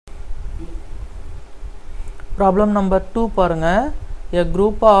Problem number 2 பாருங்க. A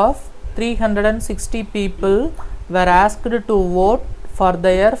group of 360 people were asked to vote for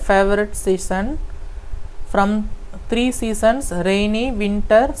their favorite season from 3 seasons, rainy,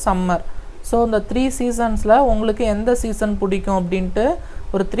 winter, summer. So இந்த 3 seasonsல உங்களுக்கு எந்த season பிடிக்கும் அப்படின்ட்டு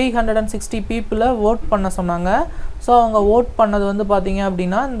ஒரு 360 people vote பண்ண சொன்னாங்க. ஸோ அவங்க vote பண்ணது வந்து பார்த்தீங்க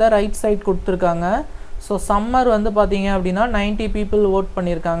அப்படின்னா இந்த ரைட் சைட் கொடுத்துருக்காங்க. ஸோ சம்மர் வந்து பார்த்தீங்க அப்படின்னா 90 people vote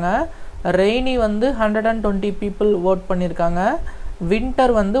பண்ணியிருக்காங்க. ரெய்னி வந்து 120 people vote பண்ணியிருக்காங்க.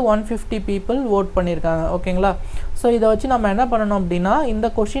 வின்டர் வந்து 150 people vote பண்ணியிருக்காங்க. ஓகேங்களா? ஸோ இதை வச்சு நம்ம என்ன பண்ணணும் அப்படின்னா இந்த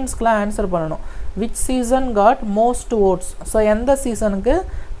கொஷின்ஸ்க்குலாம் ஆன்சர் பண்ணணும். Which season God most votes? So எந்த சீசனுக்கு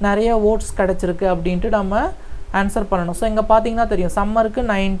நிறைய ஓட்ஸ் கிடச்சிருக்கு அப்படின்ட்டு நம்ம ஆன்சர் பண்ணணும். ஸோ இங்கே பார்த்தீங்கன்னா தெரியும், சம்மருக்கு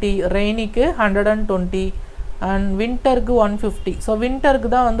 90, ரெய்னிக்கு 120 அண்ட் வின்டருக்கு 150. ஸோ வின்டருக்கு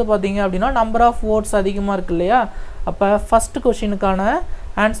தான் வந்து பார்த்தீங்க அப்படின்னா நம்பர் ஆஃப் ஓட்ஸ் அதிகமாக இருக்குது இல்லையா? அப்போ ஃபஸ்ட்டு கொஷினுக்கான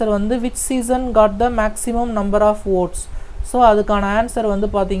ஆன்சர் வந்து which season God the maximum number of oats? So அதுக்கான ஆன்சர் வந்து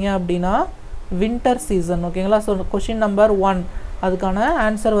பார்த்தீங்க அப்படின்னா வின்டர் சீசன். ஓகேங்களா? ஸோ கொஷின் நம்பர் 1 அதுக்கான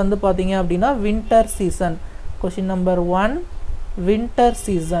ஆன்சர் வந்து பார்த்தீங்க அப்படின்னா winter season. Question number 1 winter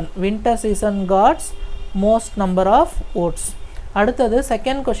season. Winter season God's most number of oats. அடுத்தது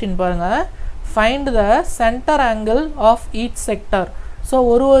செகண்ட் கொஷின் பாருங்கள். Find the centre angle of each sector. So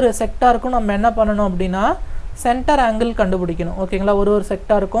ஒரு செக்டாருக்கும் நம்ம என்ன பண்ணணும் அப்படின்னா சென்டர் ஆங்கிள் கண்டுபிடிக்கணும். ஓகேங்களா? ஒரு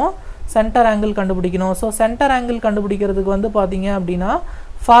செக்டாருக்கும் சென்டர் ஆங்கிள் கண்டுபிடிக்கணும். ஸோ சென்டர் ஆங்கிள் கண்டுபிடிக்கிறதுக்கு வந்து பார்த்தீங்க அப்படின்னா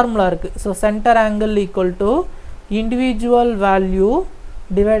ஃபார்முலா இருக்குது. So centre angle equal to individual value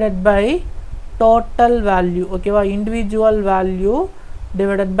divided by total value. ஓகேவா? Individual value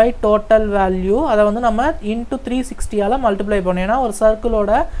divided by total value. அதை வந்து நம்ம இன்ட்டு 360ஆல் மல்டிப்ளை பண்ணோம். ஏன்னா ஒரு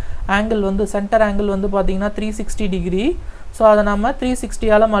சர்க்கிளோட ஆங்கிள் வந்து சென்டர் ஆங்கிள் வந்து பார்த்தீங்கன்னா 360 டிகிரி. ஸோ அதை நம்ம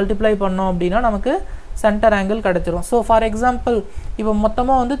 360ஆல் மல்டிப்ளை பண்ணோம் அப்படின்னா நமக்கு சென்டர் ஆங்கிள் கிடச்சிரும். ஸோ ஃபார் எக்ஸாம்பிள் இப்போ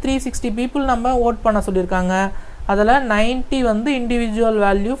மொத்தமாக வந்து 360 people நம்ம ஓட் பண்ண சொல்லியிருக்காங்க. அதில் 90 வந்து individual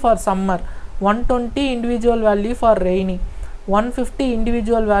value for summer, 120 individual value for rainy, 150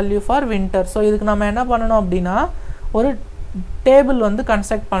 individual value for winter. So இதுக்கு நம்ம என்ன பண்ணணும் அப்படின்னா ஒரு டேபிள் வந்து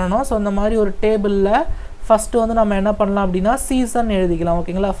கன்ஸ்ட்ரக்ட் பண்ணணும். ஸோ இந்த மாதிரி ஒரு டேபிளில் ஃபஸ்ட்டு வந்து நம்ம என்ன பண்ணலாம் அப்படின்னா சீசன் எழுதிக்கலாம்.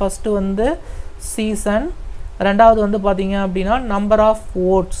 ஓகேங்களா? ஃபஸ்ட்டு வந்து சீசன், ரெண்டாவது வந்து பார்த்தீங்க அப்படின்னா நம்பர் ஆஃப்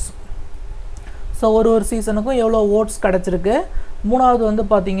ஓட்ஸ். ஸோ ஒரு சீசனுக்கும் எவ்வளோ ஓட்ஸ் கிடச்சிருக்கு. மூணாவது வந்து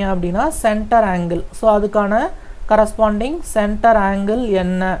பார்த்தீங்க அப்படின்னா சென்டர் ஆங்கிள். ஸோ அதுக்கான கரஸ்பாண்டிங் சென்டர் ஆங்கிள்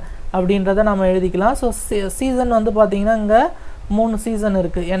என்ன அப்படின்றத நம்ம எழுதிக்கலாம். ஸோ சீசன் வந்து பார்த்தீங்கன்னா இங்கே 3 சீசன்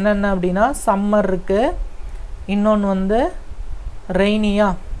இருக்குது. என்னென்ன அப்படின்னா சம்மர் இருக்குது, இன்னொன்று வந்து ரெய்னியா,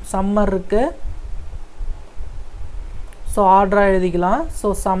 சம்மர் இருக்குது. ஸோ ஆர்டராக எழுதிக்கலாம். ஸோ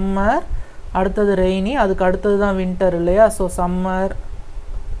சம்மர், அடுத்தது ரெய்னி, அதுக்கு அடுத்தது தான் வின்டர் இல்லையா? So summer,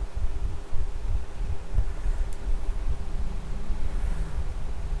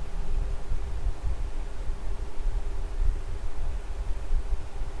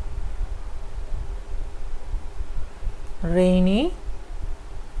 rainy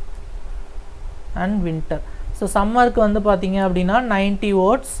and winter. So சம்மருக்கு வந்து பார்த்தீங்க அப்படின்னா 90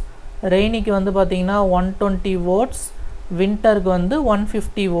 votes, ரெய்னிக்கு வந்து பார்த்தீங்கன்னா 120 votes, வின்டருக்கு வந்து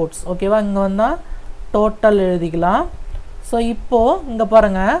 150 votes. ஓகேவா? இங்கே வந்தால் டோட்டல் எழுதிக்கலாம். ஸோ இப்போது இங்கே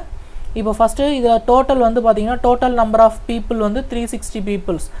பாருங்கள், இப்போ ஃபஸ்ட்டு இதில் டோட்டல் வந்து பார்த்தீங்கன்னா டோட்டல் நம்பர் ஆஃப் பீப்புள் வந்து 360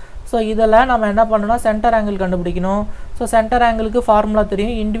 peoples. ஸோ இதில் நம்ம என்ன பண்ணணும்னா சென்டர் ஆங்கிள் கண்டுபிடிக்கணும். ஸோ சென்டர் ஆங்கிளுக்கு ஃபார்முலா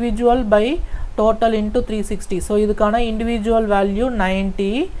தெரியும், individual by total into 360. So இதுக்கான இண்டிவிஜுவல் வேல்யூ 90,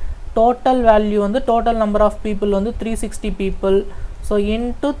 டோட்டல் வேல்யூ வந்து டோட்டல் நம்பர் ஆஃப் பீப்புள் வந்து 360 people. So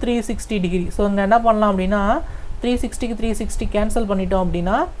into 360 degree. So இங்கே என்ன பண்ணலாம் அப்படின்னா 360க்கு 360 கேன்சல் பண்ணிட்டோம்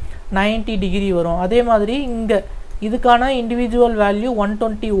அப்படின்னா 90 டிகிரி வரும். அதே மாதிரி இங்கே இதுக்கான individual value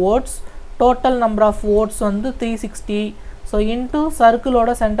 120 votes, total number of oats வந்து 360. So into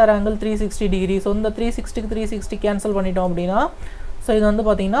சர்க்கிளோட centre angle 360 degree. So இந்த 360க்கு 360 கேன்சல் பண்ணிட்டோம் அப்படின்னா ஸோ இது வந்து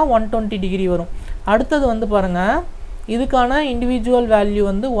பார்த்திங்கன்னா 120 டிகிரி வரும். அடுத்தது வந்து பாருங்கள், இதுக்கான இண்டிவிஜுவல் வேல்யூ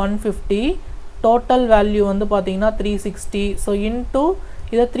வந்து 150, டோட்டல் வேல்யூ வந்து பார்த்திங்கன்னா 360. ஸோ இன்ட்டு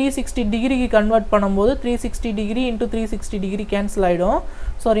இதை 360 டிகிரிக்கு கன்வெர்ட் பண்ணும்போது 360 டிகிரி இன்ட்டு 360 டிகிரி கேன்சல் ஆகிடும்.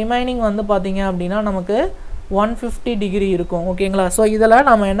 ஸோ ரிமைனிங் வந்து பார்த்திங்க அப்படின்னா நமக்கு 150 டிகிரி இருக்கும். ஓகேங்களா? ஸோ இதில்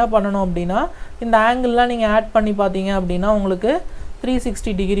நம்ம என்ன பண்ணணும் அப்படின்னா இந்த ஆங்கிள்லாம் நீங்கள் ஆட் பண்ணி பார்த்தீங்க அப்படின்னா உங்களுக்கு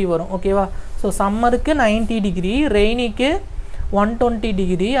 360 டிகிரி வரும். ஓகேவா? ஸோ சம்மருக்கு 90 டிகிரி, ரெய்னிக்கு 120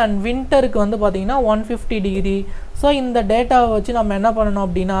 டிகிரி அண்ட் வின்டருக்கு வந்து பார்த்தீங்கன்னா 150 டிகிரி. ஸோ இந்த டேட்டாவை வச்சு நம்ம என்ன பண்ணணும்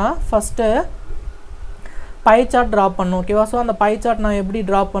அப்படின்னா ஃபஸ்ட்டு பை சார்ட் ட்ரா பண்ணணும். ஓகேவா? ஸோ அந்த பை சார்ட் நான் எப்படி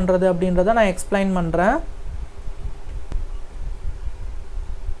ட்ரா பண்ணுறது அப்படின்றத நான் எக்ஸ்பிளைன் பண்ணுறேன்.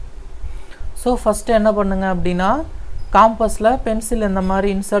 ஸோ ஃபஸ்ட்டு என்ன பண்ணுங்க அப்படின்னா காம்பஸில் பென்சில் இந்த மாதிரி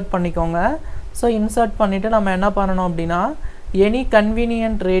இன்சர்ட் பண்ணிக்கோங்க. ஸோ இன்சர்ட் பண்ணிவிட்டு நம்ம என்ன பண்ணணும் அப்படின்னா எனி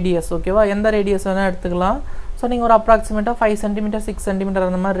கன்வீனியன்ட் ரேடியஸ், ஓகேவா, எந்த ரேடியஸ் வேணால் எடுத்துக்கலாம். ஸோ நீங்கள் ஒரு அப்ராக்சிமேட்டாக 5 சென்டிமீட்டர் 6 சென்டிமீட்டர்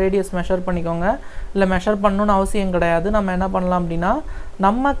அந்த மாதிரி ரேடியஸ் மெஷர் பண்ணிக்கோங்க. இல்லை மெஷர் பண்ணணும்னு அவசியம் கிடையாது. நம்ம என்ன பண்ணலாம் அப்படின்னா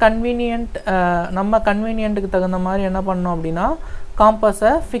நம்ம கன்வீனியன்ட்டுக்கு தகுந்த மாதிரி என்ன பண்ணணும் அப்படின்னா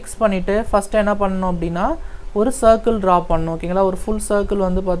காம்பஸை ஃபிக்ஸ் பண்ணிவிட்டு ஃபஸ்ட்டு என்ன பண்ணணும் அப்படின்னா ஒரு சர்க்கிள் ட்ரா பண்ணணும். ஓகேங்களா, ஒரு ஃபுல் சர்க்கிள்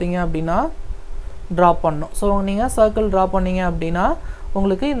வந்து பார்த்தீங்க அப்படின்னா ட்ரா பண்ணணும். ஸோ நீங்கள் சர்க்கிள் ட்ரா பண்ணிங்க அப்படின்னா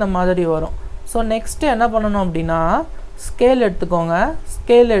உங்களுக்கு இந்த மாதிரி வரும். ஸோ நெக்ஸ்ட்டு என்ன பண்ணணும் அப்படின்னா ஸ்கேல் எடுத்துக்கோங்க.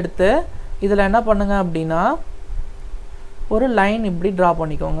 ஸ்கேல் எடுத்து இதில் என்ன பண்ணுங்க அப்படின்னா ஒரு லைன் இப்படி ட்ரா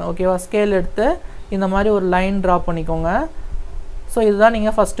பண்ணிக்கோங்க. ஓகேவா, ஸ்கேல் எடுத்து இந்த மாதிரி ஒரு லைன் ட்ரா பண்ணிக்கோங்க. ஸோ இதுதான்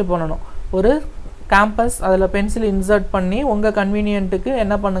நீங்கள் ஃபஸ்ட்டு பண்ணணும். ஒரு கேம்பஸ் அதில் பென்சில் இன்சர்ட் பண்ணி உங்கள் கன்வீனியன்ட்டுக்கு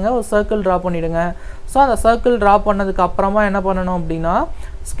என்ன பண்ணுங்கள் ஒரு சர்க்கிள் ட்ரா பண்ணிவிடுங்க. ஸோ அந்த சர்க்கிள் ட்ரா பண்ணதுக்கு அப்புறமா என்ன பண்ணணும் அப்படின்னா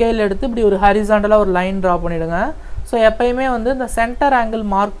ஸ்கேல் எடுத்து இப்படி ஒரு ஹரிசாண்டலாக ஒரு லைன் ட்ரா பண்ணிவிடுங்க. ஸோ எப்பயுமே வந்து இந்த சென்டர் ஆங்கிள்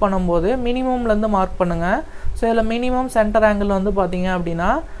மார்க் பண்ணும்போது மினிமம்லேருந்து மார்க் பண்ணுங்கள். ஸோ இதில் மினிமம் சென்டர் ஆங்கிள் வந்து பார்த்தீங்க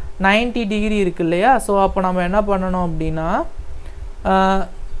அப்படின்னா 90 டிகிரி இருக்குது இல்லையா. ஸோ அப்போ நம்ம என்ன பண்ணணும் அப்படின்னா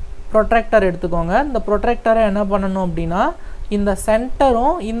ப்ரொட்ராக்டர் எடுத்துக்கோங்க. இந்த ப்ரொட்ராக்டரை என்ன பண்ணணும் அப்படின்னா இந்த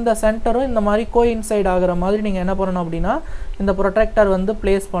சென்டரும் இந்த மாதிரி கோஇன்சைட் ஆகிற மாதிரி நீங்கள் என்ன பண்ணணும் அப்படின்னா இந்த ப்ரொட்ராக்டர் வந்து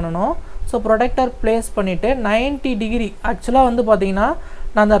ப்ளேஸ் பண்ணணும். ஸோ ப்ரொட்ராக்டர் ப்ளேஸ் பண்ணிவிட்டு 90 டிகிரி ஆக்சுவலாக வந்து பார்த்தீங்கன்னா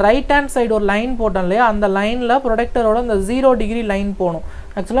நான் அந்த ரைட் ஹேண்ட் சைடு ஒரு லைன் போட்டேன் இல்லையா, அந்த லைனில் ப்ரொடெக்டரோட இந்த 0 டிகிரி லைன் போகணும்.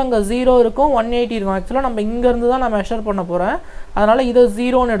 ஆக்சுவலாக இங்கே 0 இருக்கும் 180 இருக்கும். ஆக்சுவலாக நம்ம இங்கேருந்து தான் நான் மெஷர் பண்ண போகிறேன். அதனால் இதை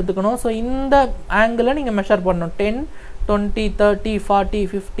 0ன்னு எடுத்துக்கணும். ஸோ இந்த ஆங்கிளை நீங்கள் மெஷர் பண்ணணும். 10, 20, 30, 40,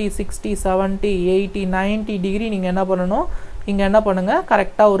 50, 60, 70, 80, 90 டிகிரி நீங்கள் என்ன பண்ணணும் இங்கே என்ன பண்ணுங்கள்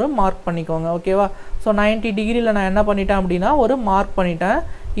கரெக்டாக ஒரு மார்க் பண்ணிக்கோங்க. ஓகேவா, ஸோ 90 டிகிரியில் நான் என்ன பண்ணிட்டேன் அப்படின்னா ஒரு மார்க் பண்ணிட்டேன்.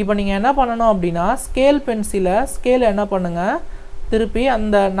 இப்போ நீங்கள் என்ன பண்ணணும் அப்படின்னா ஸ்கேல் என்ன பண்ணுங்கள் திருப்பி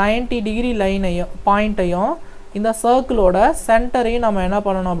அந்த 90 டிகிரி லைனையும் பாயிண்ட்டையும் இந்த சர்க்கிளோட சென்டரையும் நம்ம என்ன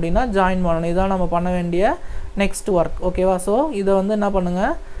பண்ணணும் அப்படின்னா ஜாயின் பண்ணணும். இதுதான் நம்ம பண்ண வேண்டிய நெக்ஸ்ட் ஒர்க். ஓகேவா, ஸோ இதை வந்து என்ன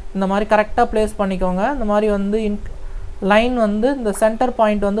பண்ணுங்கள் இந்த மாதிரி கரெக்டாக ப்ளேஸ் பண்ணிக்கோங்க. இந்த மாதிரி வந்து லைன் வந்து இந்த சென்டர்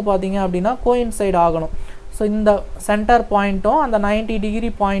பாயிண்ட் வந்து பார்த்தீங்க அப்படின்னா கோஇன்சைட் ஆகணும். ஸோ இந்த சென்டர் பாயிண்ட்டும் அந்த 90 டிகிரி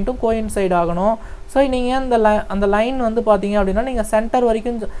பாயிண்ட்டும் கோஇன்சைட் ஆகணும். ஸோ நீங்கள் அந்த லைன் வந்து பார்த்தீங்க அப்படின்னா நீங்கள் சென்டர்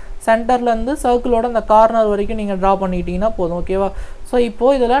வரைக்கும் சென்டர்லேருந்து சர்க்கிளோட அந்த கார்னர் வரைக்கும் நீங்கள் ட்ரா பண்ணிட்டீங்கன்னா போதும். ஓகேவா, ஸோ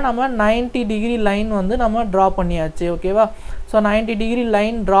இப்போது இதில் நம்ம 90 டிகிரி லைன் வந்து நம்ம ட்ரா பண்ணியாச்சு. ஓகேவா, ஸோ 90 டிகிரி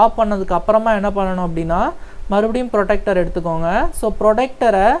லைன் ட்ரா பண்ணதுக்கு அப்புறமா என்ன பண்ணணும் அப்படின்னா மறுபடியும் ப்ரொடெக்டர் எடுத்துக்கோங்க. ஸோ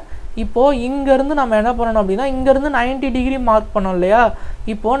ப்ரொடெக்டரை இப்போது இங்கேருந்து நம்ம என்ன பண்ணணும் அப்படின்னா இங்கேருந்து 90 டிகிரி மார்க் பண்ணோம் இல்லையா.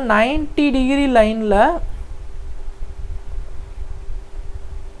 இப்போது 90 டிகிரி லைனில்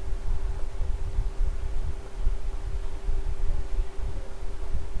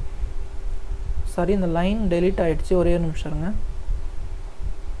சாரி இந்த லைன் டெலீட் ஆகிடுச்சு, ஒரே ஒரு நிமிஷம் இருங்க.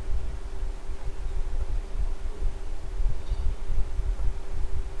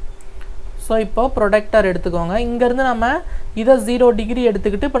 ஸோ இப்போ ப்ரொடெக்டர் எடுத்துக்கோங்க. இங்கேருந்து நம்ம இதை 0 டிகிரி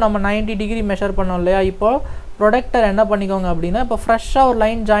எடுத்துக்கிட்டு இப்போ நம்ம 90 டிகிரி மெஷர் பண்ணோம் இல்லையா. இப்போது ப்ரொடெக்டர் என்ன பண்ணிக்கோங்க அப்படின்னா இப்போ ஃப்ரெஷ்ஷாக ஒரு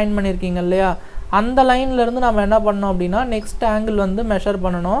லைன் ஜாயின் பண்ணியிருக்கீங்க இல்லையா, அந்த லைன்லேருந்து நம்ம என்ன பண்ணோம் அப்படின்னா நெக்ஸ்ட் ஆங்கிள் வந்து மெஷர்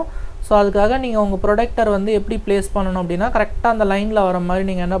பண்ணணும். ஸோ அதுக்காக நீங்கள் உங்கள் ப்ரொடெக்டர் வந்து எப்படி ப்ளேஸ் பண்ணணும் அப்படின்னா கரெக்டாக அந்த லைனில் வர மாதிரி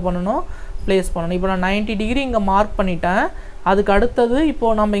நீங்கள் என்ன பண்ணணும் ப்ளேஸ் பண்ணணும். இப்போ நான் 90 டிகிரி இங்கே மார்க் பண்ணிட்டேன். அதுக்கு அடுத்தது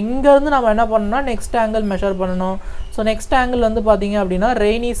இப்போது நம்ம இங்கேருந்து நம்ம என்ன பண்ணணும்னா நெக்ஸ்ட் ஆங்கிள் மெஷர் பண்ணணும். ஸோ நெக்ஸ்ட் ஆங்கிள் வந்து பார்த்தீங்க அப்படின்னா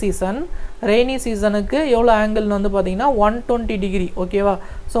ரெய்னி சீசனுக்கு எவ்வளோ ஆங்கிள் வந்து பார்த்தீங்கன்னா 120 டிகிரி. ஓகேவா,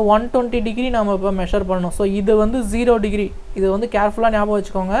 ஸோ 120 டிகிரி நம்ம இப்போ மெஷர் பண்ணணும். ஸோ இது வந்து 0 டிகிரி. இது வந்து கேர்ஃபுல்லாக ஞாபகம்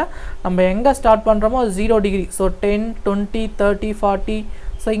வச்சுக்கோங்க. நம்ம எங்கே ஸ்டார்ட் பண்ணுறோமோ அது 0 டிகிரி. ஸோ 10, 20, 30, 40.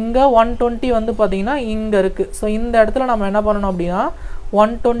 ஸோ இங்கே 120 வந்து பார்த்தீங்கன்னா இங்கே இருக்குது. ஸோ இந்த இடத்துல நம்ம என்ன பண்ணணும் அப்படின்னா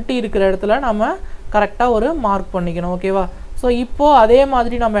 120 இருக்கிற இடத்துல நம்ம கரெக்டாக ஒரு மார்க் பண்ணிக்கணும். ஓகேவா, ஸோ இப்போது அதே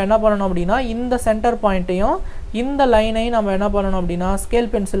மாதிரி நம்ம என்ன பண்ணணும் அப்படின்னா இந்த சென்டர் பாயிண்ட்டையும் இந்த லைனையும் நம்ம என்ன பண்ணணும் அப்படின்னா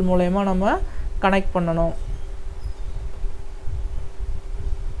ஸ்கேல் பென்சில் மூலயமா நம்ம கனெக்ட் பண்ணணும்.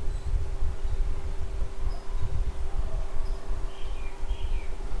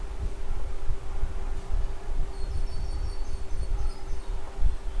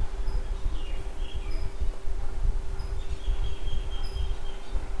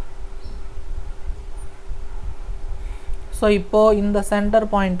 ஸோ இப்போது இந்த சென்டர்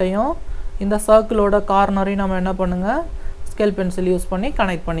பாயிண்ட்டையும் இந்த சர்க்கிளோட கார்னரையும் நம்ம என்ன பண்ணுங்கள் ஸ்கேல் பென்சில் யூஸ் பண்ணி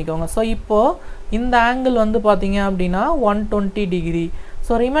கனெக்ட் பண்ணிக்கோங்க. ஸோ இப்போது இந்த ஆங்கிள் வந்து பார்த்தீங்க அப்படின்னா 120 டிகிரி.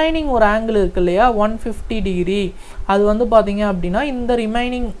 ஸோ ரிமைனிங் ஒரு ஆங்கிள் இருக்குது இல்லையா 150 டிகிரி. அது வந்து பார்த்தீங்க அப்படின்னா இந்த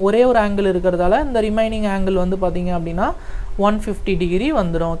ரிமைனிங் ஒரே ஒரு ஆங்கிள் இருக்கிறதால இந்த ரிமைனிங் ஆங்கிள் வந்து பார்த்தீங்க அப்படின்னா 150 டிகிரி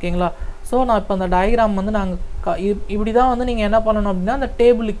வந்துடும். ஓகேங்களா, ஸோ நான் இப்போ அந்த டயக்ராம் வந்து நாங்கள் இப்படி தான் வந்து நீங்கள் என்ன பண்ணணும் அப்படின்னா அந்த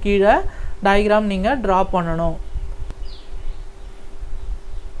டேபிளுக்கு கீழே டயக்ராம் நீங்கள் ட்ரா பண்ணணும்.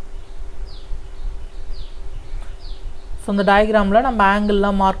 ஸோ இந்த டயக்ராமில் நம்ம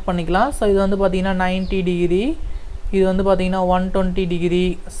ஆங்கிள்லாம் மார்க் பண்ணிக்கலாம். ஸோ இது வந்து பார்த்திங்கன்னா 90 டிகிரி, இது வந்து பார்த்தீங்கன்னா 120 டிகிரி.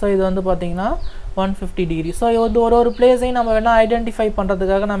 ஸோ இது வந்து பார்த்தீங்கன்னா 150 டிகிரி. ஸோ இது ஒரு பிளேஸையும் நம்ம வேணால் ஐடென்டிஃபை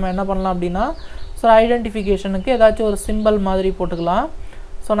பண்ணுறதுக்காக நம்ம என்ன பண்ணலாம் அப்படின்னா, ஸோ ஐடென்டிஃபிகேஷனுக்கு ஏதாச்சும் ஒரு சிம்பிள் மாதிரி போட்டுக்கலாம்.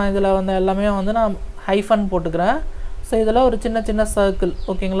 ஸோ நான் இதில் வந்து எல்லாமே வந்து நான் ஹைஃபன் போட்டுக்கிறேன். ஸோ இதில் ஒரு சின்ன சின்ன சர்க்கிள்,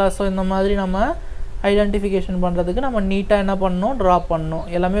 ஓகேங்களா. ஸோ இந்த மாதிரி நம்ம ஐடென்டிஃபிகேஷன் பண்ணுறதுக்கு நம்ம நீட்டாக என்ன பண்ணணும், ட்ரா பண்ணணும்.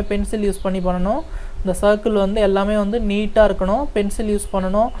 எல்லாமே பென்சில் யூஸ் பண்ணி பண்ணணும். இந்த சர்க்கிள் வந்து எல்லாமே வந்து நீட்டாக இருக்கணும், பென்சில் யூஸ்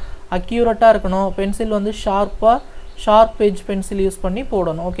பண்ணணும், அக்யூரேட்டாக இருக்கணும். பென்சில் வந்து ஷார்ப் எட்ஜ் பென்சில் யூஸ் பண்ணி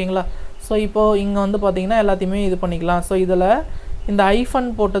போடணும், ஓகேங்களா. ஸோ இப்போது இங்கே வந்து பார்த்திங்கன்னா எல்லாத்தையுமே இது பண்ணிக்கலாம். ஸோ இதில் இந்த ஐஃபன்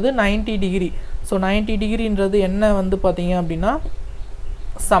போட்டது 90 டிகிரி. ஸோ 90 டிகிரின்றது என்ன வந்து பார்த்திங்க அப்படின்னா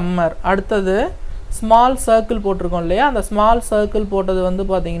சம்மர். அடுத்தது ஸ்மால் சர்க்கிள் போட்டிருக்கோம் இல்லையா, அந்த ஸ்மால் சர்க்கிள் போட்டது வந்து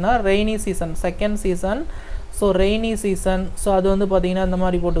பார்த்திங்கன்னா rainy season, second season. So rainy season. So அது வந்து பார்த்திங்கன்னா இந்த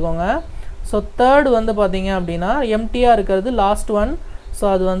மாதிரி போட்டுக்கோங்க. ஸோ தேர்டு வந்து பார்த்திங்க அப்படின்னா எம்டியாக இருக்கிறது லாஸ்ட் ஒன். ஸோ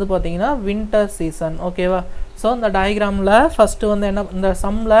அது வந்து பார்த்திங்கன்னா வின்டர் சீசன், ஓகேவா. ஸோ இந்த டயக்ராமில் ஃபஸ்ட்டு வந்து என்ன, இந்த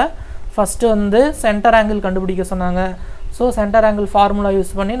சம்மில் ஃபஸ்ட்டு வந்து சென்டர் ஆங்கிள் கண்டுபிடிக்க சொன்னாங்க. So centre angle formula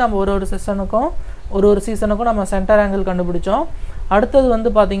use பண்ணி நம்ம ஒரு சீசனுக்கும் நம்ம சென்டர் ஆங்கிள் கண்டுபிடிச்சோம். அடுத்தது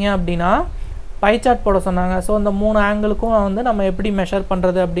வந்து பார்த்திங்க அப்படின்னா பை சார்ட் போட சொன்னாங்க. ஸோ இந்த 3 ஆங்கிளுக்கும் வந்து நம்ம எப்படி மெஷர்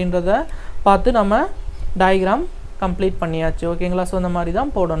பண்ணுறது அப்படின்றத பார்த்து நம்ம டயக்ராம் கம்ப்ளீட் பண்ணியாச்சு, ஓகேங்களா. ஸோ இந்த மாதிரி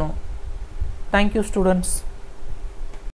தான் போடணும். Thank you students.